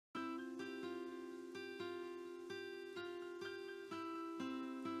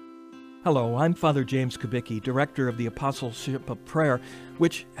Hello, I'm Father James Kubicki, Director of the Apostleship of Prayer,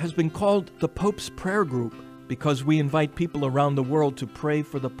 which has been called the Pope's Prayer Group because we invite people around the world to pray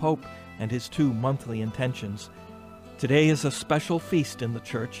for the Pope and his 2 monthly intentions. Today is a special feast in the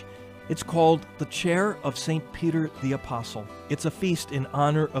Church. It's called the Chair of St. Peter the Apostle. It's a feast in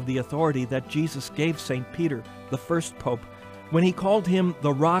honor of the authority that Jesus gave St. Peter, the first Pope, when he called him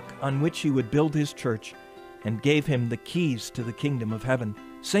the rock on which he would build his church and gave him the keys to the kingdom of heaven.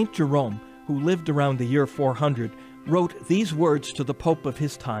 St. Jerome, who lived around the year 400, wrote these words to the Pope of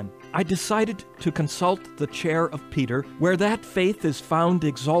his time: "I decided to consult the chair of Peter. Where that faith is found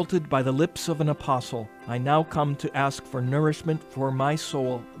exalted by the lips of an apostle, I now come to ask for nourishment for my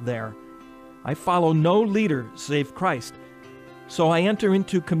soul there. I follow no leader save Christ, so I enter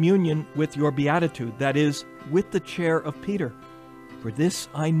into communion with your beatitude, that is, with the chair of Peter. For this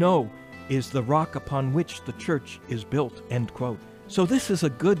I know is the rock upon which the church is built." End quote. So this is a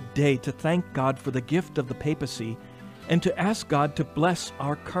good day to thank God for the gift of the papacy and to ask God to bless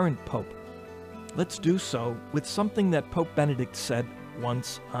our current Pope. Let's do so with something that Pope Benedict said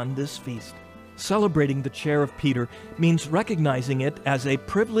once on this feast. Celebrating the chair of Peter means recognizing it as a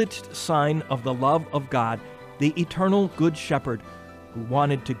privileged sign of the love of God, the eternal Good Shepherd, who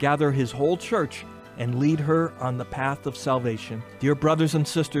wanted to gather his whole church and lead her on the path of salvation. Dear brothers and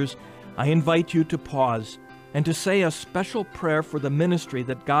sisters, I invite you to pause and to say a special prayer for the ministry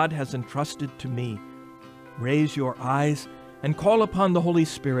that God has entrusted to me. Raise your eyes and call upon the Holy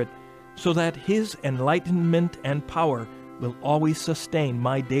Spirit so that His enlightenment and power will always sustain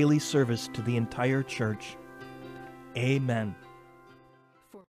my daily service to the entire Church. Amen.